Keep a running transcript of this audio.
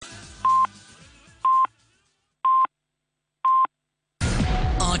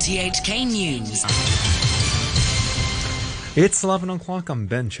RTHK News. It's 11 o'clock. I'm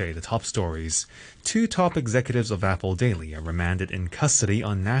Ben Che. The top stories. 2 top executives of Apple Daily are remanded in custody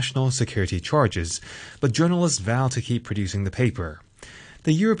on national security charges, but journalists vow to keep producing the paper.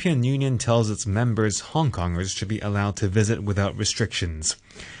 The European Union tells its members Hong Kongers should be allowed to visit without restrictions.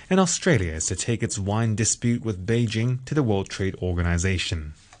 And Australia is to take its wine dispute with Beijing to the World Trade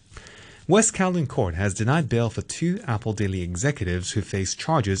Organization. West Kowloon Court has denied bail for 2 Apple Daily executives who face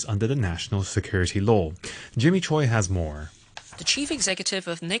charges under the national security law. Jimmy Choi has more. The chief executive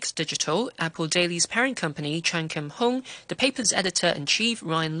of Next Digital, Apple Daily's parent company, Chan Kim-hong, the paper's editor-in-chief,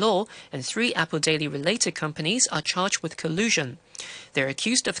 Ryan Law, and 3 Apple Daily-related companies are charged with collusion. They're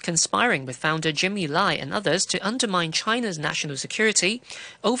accused of conspiring with founder Jimmy Lai and others to undermine China's national security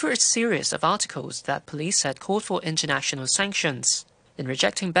over a series of articles that police had called for international sanctions. In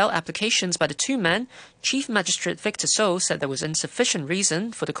rejecting bail applications by the 2 men, Chief Magistrate Victor So said there was insufficient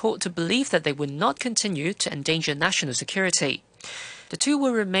reason for the court to believe that they would not continue to endanger national security. The 2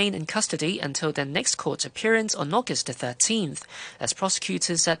 will remain in custody until their next court appearance on August the 13th, as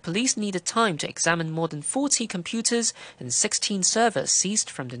prosecutors said police needed time to examine more than 40 computers and 16 servers seized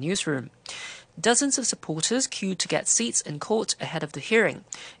from the newsroom. Dozens of supporters queued to get seats in court ahead of the hearing,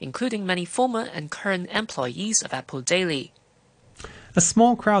 including many former and current employees of Apple Daily. A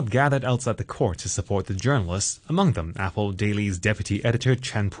small crowd gathered outside the court to support the journalists, among them Apple Daily's deputy editor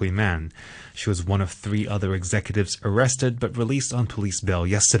Chan Pui-man. She was one of 3 other executives arrested but released on police bail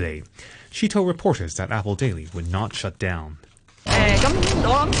yesterday. She told reporters that Apple Daily would not shut down. I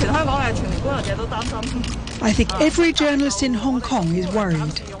think every journalist in Hong Kong is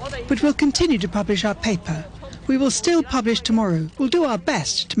worried, but we'll continue to publish our paper. We will still publish tomorrow. We'll do our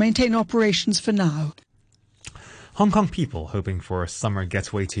best to maintain operations for now. Hong Kong people hoping for a summer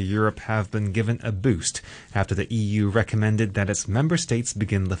getaway to Europe have been given a boost after the EU recommended that its member states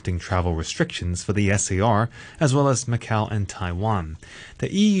begin lifting travel restrictions for the SAR as well as Macau and Taiwan.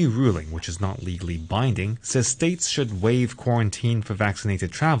 The EU ruling, which is not legally binding, says states should waive quarantine for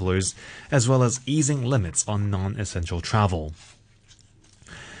vaccinated travelers as well as easing limits on non-essential travel.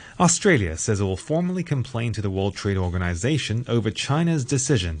 Australia says it will formally complain to the World Trade Organization over China's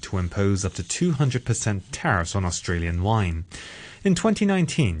decision to impose up to 200% tariffs on Australian wine. In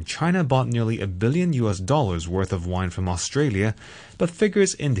 2019, China bought nearly $1 billion worth of wine from Australia, but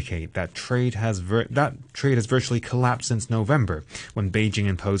figures indicate that trade has virtually collapsed since November, when Beijing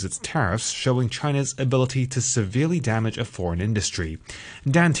imposed its tariffs, showing China's ability to severely damage a foreign industry.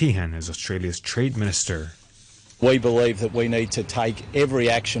 Dan Tehan is Australia's trade minister. We believe that we need to take every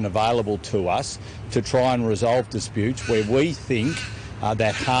action available to us to try and resolve disputes where we think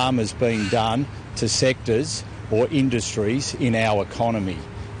that harm is being done to sectors or industries in our economy.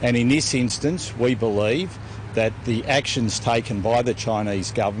 And in this instance, we believe that the actions taken by the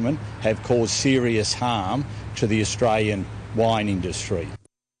Chinese government have caused serious harm to the Australian wine industry.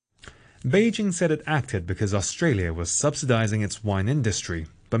 Beijing said it acted because Australia was subsidizing its wine industry,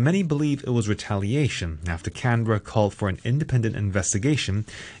 but many believe it was retaliation after Canberra called for an independent investigation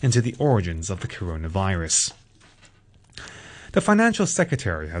into the origins of the coronavirus. The financial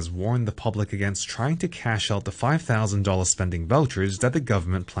secretary has warned the public against trying to cash out the $5,000 spending vouchers that the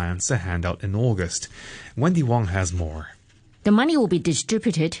government plans to hand out in August. Wendy Wong has more. The money will be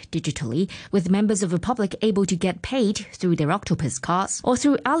distributed digitally, with members of the public able to get paid through their Octopus cards or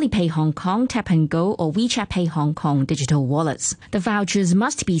through Alipay Hong Kong, Tap & Go or WeChat Pay Hong Kong digital wallets. The vouchers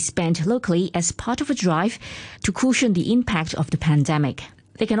must be spent locally as part of a drive to cushion the impact of the pandemic.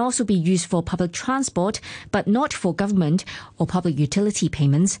 They can also be used for public transport, but not for government or public utility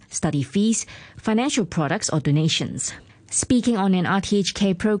payments, study fees, financial products or donations. Speaking on an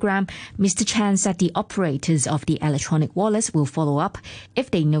RTHK program, Mr. Chan said the operators of the electronic wallets will follow up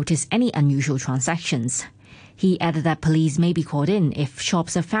if they notice any unusual transactions. He added that police may be called in if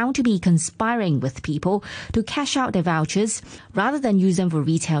shops are found to be conspiring with people to cash out their vouchers rather than use them for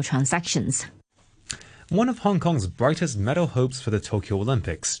retail transactions. One of Hong Kong's brightest medal hopes for the Tokyo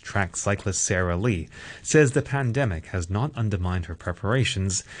Olympics, track cyclist Sarah Lee, says the pandemic has not undermined her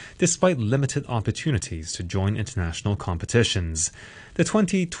preparations, despite limited opportunities to join international competitions. The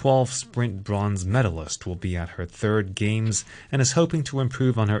 2012 sprint bronze medalist will be at her 3rd Games and is hoping to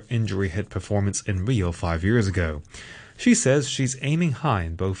improve on her injury-hit performance in Rio 5 years ago. She says she's aiming high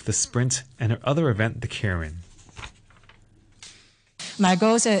in both the sprint and her other event, the Keirin. My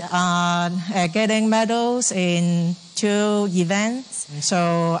goals are getting medals in 2 events,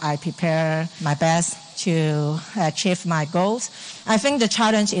 so I prepare my best to achieve my goals. I think the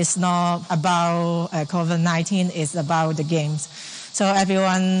challenge is not about COVID-19, it's about the games. So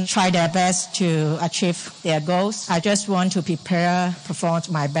everyone try their best to achieve their goals. I just want to perform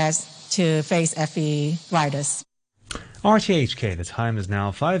my best to face every riders. RTHK, the time is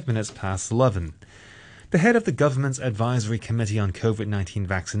now 5 minutes past 11. The head of the government's advisory committee on COVID-19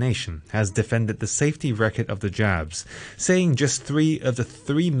 vaccination has defended the safety record of the jabs, saying just 3 of the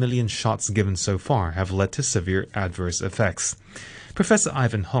 3 million shots given so far have led to severe adverse effects. Professor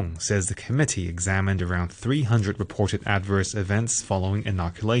Ivan Hong says the committee examined around 300 reported adverse events following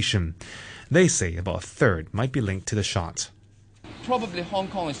inoculation. They say about a third might be linked to the shot. Probably Hong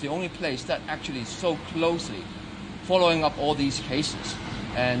Kong is the only place that actually is so closely following up all these cases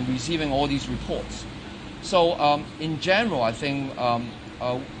and receiving all these reports. So in general, I think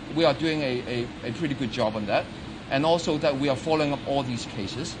we are doing a pretty good job on that, and also that we are following up all these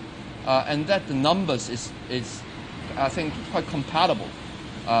cases, and that the numbers is I think quite compatible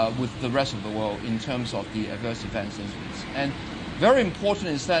with the rest of the world in terms of the adverse events incidents. And very important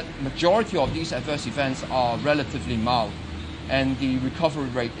is that majority of these adverse events are relatively mild, and the recovery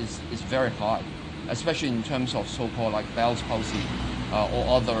rate is very high, especially in terms of so-called like Bell's palsy or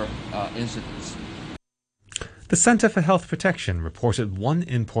other incidents. The Centre for Health Protection reported one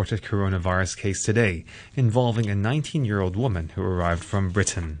imported coronavirus case today involving a 19-year-old woman who arrived from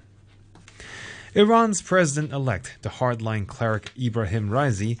Britain. Iran's president-elect, the hardline cleric Ebrahim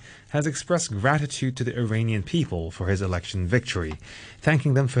Raisi, has expressed gratitude to the Iranian people for his election victory,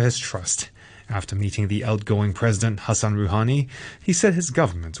 thanking them for his trust. After meeting the outgoing president Hassan Rouhani, he said his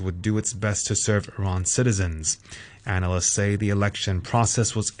government would do its best to serve Iran's citizens. Analysts say the election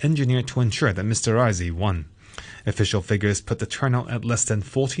process was engineered to ensure that Mr. Raisi won. Official figures put the turnout at less than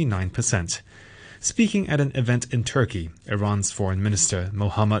 49%. Speaking at an event in Turkey, Iran's Foreign Minister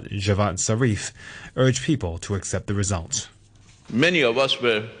Mohammad Javad Zarif urged people to accept the result. Many of us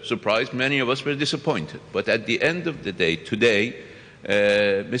were surprised, many of us were disappointed. But at the end of the day, today,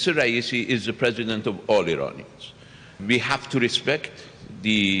 Mr. Raisi is the president of all Iranians. We have to respect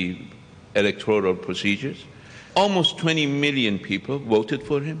the electoral procedures. Almost 20 million people voted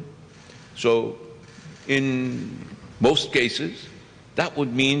for him. So in most cases, that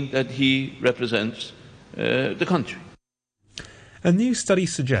would mean that he represents the country. A new study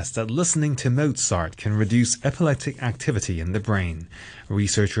suggests that listening to Mozart can reduce epileptic activity in the brain.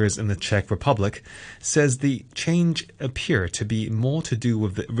 Researchers in the Czech Republic says the change appear to be more to do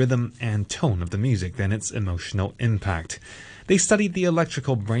with the rhythm and tone of the music than its emotional impact. They studied the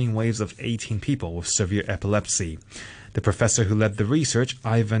electrical brain waves of 18 people with severe epilepsy. The professor who led the research,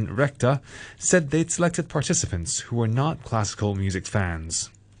 Ivan Rekta, said they'd selected participants who were not classical music fans.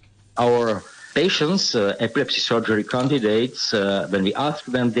 Our patients, epilepsy surgery candidates, when we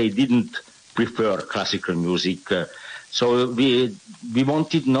asked them, they didn't prefer classical music. So we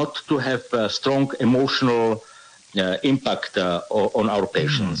wanted not to have a strong emotional impact on our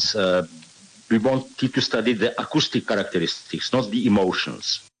patients. We wanted to study the acoustic characteristics, not the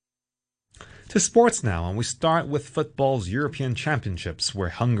emotions. To sports now, and we start with football's European Championships, where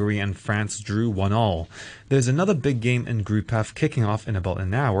Hungary and France drew 1-1. There's another big game in Group F kicking off in about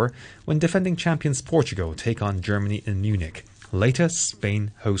an hour when defending champions Portugal take on Germany in Munich. Later,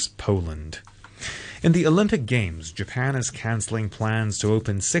 Spain hosts Poland. In the Olympic Games, Japan is cancelling plans to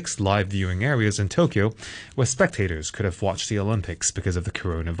open 6 live viewing areas in Tokyo where spectators could have watched the Olympics because of the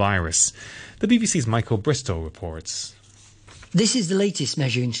coronavirus. The BBC's Michael Bristow reports. This is the latest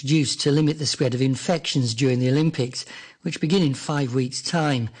measure introduced to limit the spread of infections during the Olympics, which begin in 5 weeks'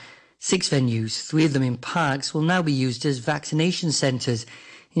 time. 6 venues, 3 of them in parks, will now be used as vaccination centres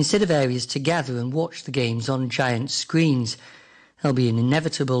instead of areas to gather and watch the games on giant screens. There'll be an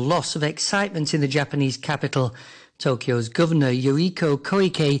inevitable loss of excitement in the Japanese capital. Tokyo's governor Yuriko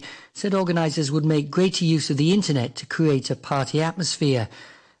Koike said organisers would make greater use of the internet to create a party atmosphere.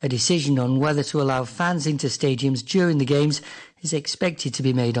 A decision on whether to allow fans into stadiums during the games is expected to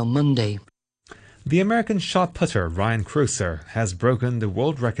be made on Monday. The American shot putter Ryan Crouser has broken the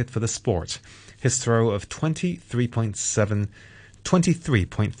world record for the sport. His throw of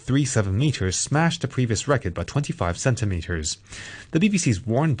 23.37 meters smashed the previous record by 25 centimeters. The BBC's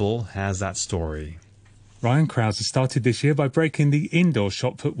Warren Bull has that story. Ryan Crouser started this year by breaking the indoor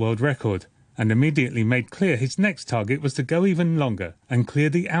shot put world record, and immediately made clear his next target was to go even longer and clear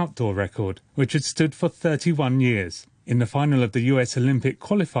the outdoor record, which had stood for 31 years. In the final of the US Olympic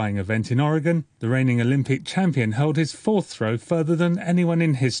qualifying event in Oregon, the reigning Olympic champion held his 4th throw further than anyone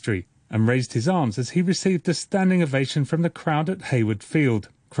in history and raised his arms as he received a standing ovation from the crowd at Hayward Field.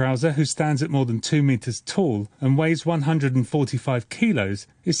 Crouser, who stands at more than 2 meters tall and weighs 145 kilos,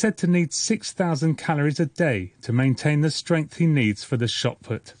 is said to need 6,000 calories a day to maintain the strength he needs for the shot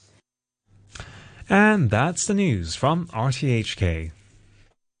put. And that's the news from RTHK.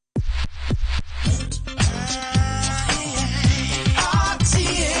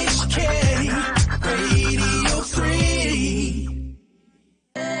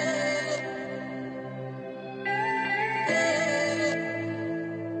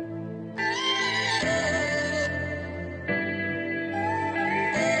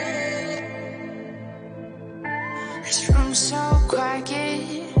 This room's so quiet,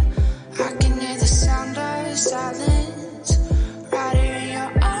 I can hear the sound of silence. Right here in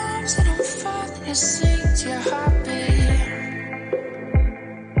your arms, and I'm falling asleep to your heartbeat.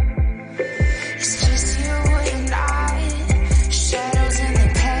 It's just you and I, shadows in the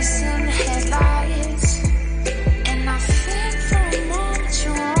passing headlights. And I think for a moment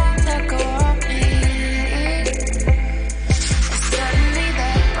you won't let go of me. And suddenly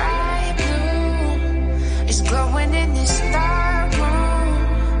that bright blue is glowing in this dark room.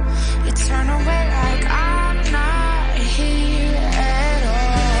 You turn away like I'm not here at all.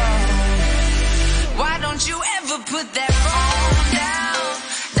 Why don't you ever put that phone down,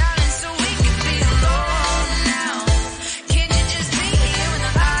 darling, so we can be alone now? Can you just be here when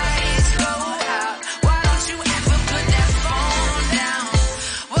the lights go out? Why don't you ever put that phone down?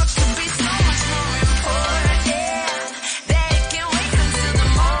 What could be so much more important that it can wait until the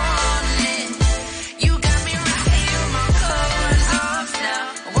morning? You got me right here, my covers off now.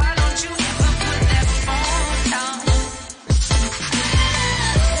 Why don't you ever put that phone down?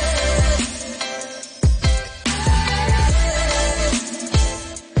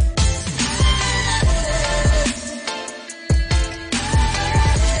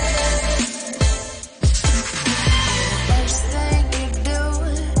 First thing you do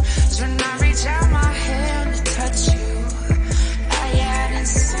is when I reach out my hand to touch you. Are you adding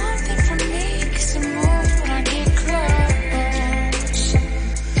something for me? 'Cause you move when I get close.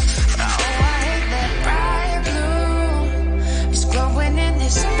 Oh, I hate that bright blue. It's glowing in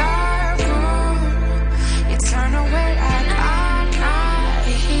this dark room. You turn away like I'm not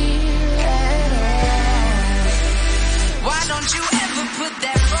here at all. Why don't you ever put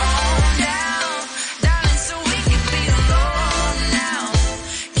that phone down, darling, so we can be alone now?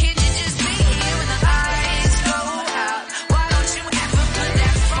 Can you just be here when the lights go out? Why don't you ever put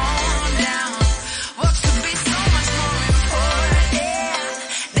that phone down? What could be so much more important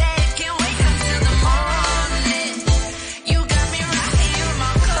that it can wait until the morning? You got me right here,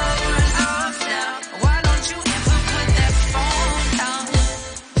 my covers off now. Why don't you ever put that phone down?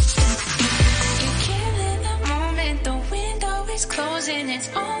 You can't live the moment, the window is closing. It's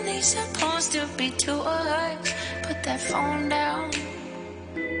only supposed to be two of us. Put that phone down,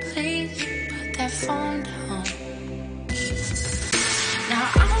 please. Put that phone down. Now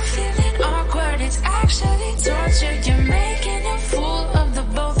I'm feeling awkward. It's actually torture. You're making a fool of the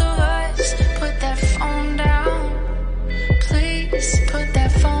both of us. Put that phone down, please. Put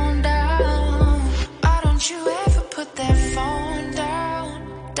that phone down. Why don't you ever put that phone down,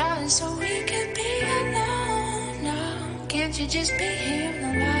 darling, so we can be alone now? Can't you just be here when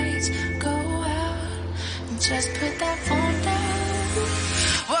the lights go out? And just put that phone down.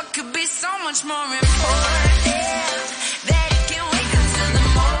 What could be so much more important that it can wait until the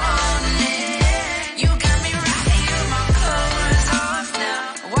morning? You got me right here, my covers off now.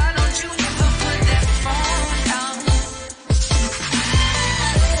 Why don't you ever put that phone down?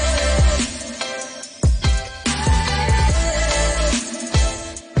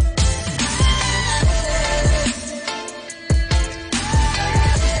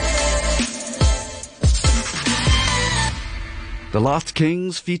 The Lost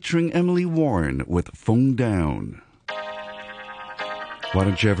Kings featuring Emily Warren with Phone Down. Why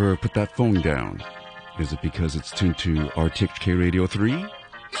don't you ever put that phone down? Is it because it's tuned to RTHK Radio 3?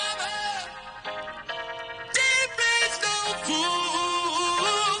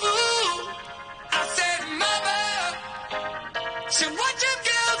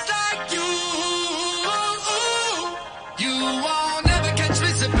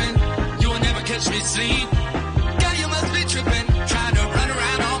 Sleep. Girl, you must be tripping, trying to run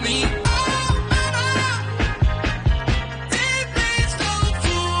around on me.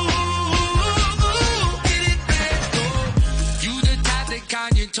 You the type that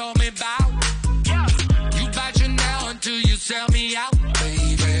Kanye told me about. You bite your nail until you sell me out,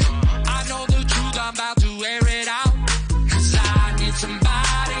 baby. I know the truth, I'm about to air it out. 'Cause I need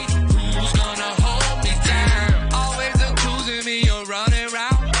somebody who's gonna hold me down. Always accusing me of running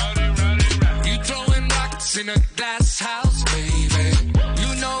around. In a glass house, baby.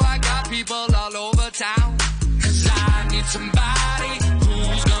 You know I got people all over town. 'Cause I need somebody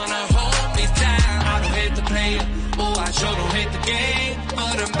who's gonna hold me down. I don't hate the player, oh I sure don't hate the game,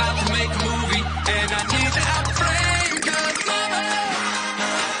 but I'm about to make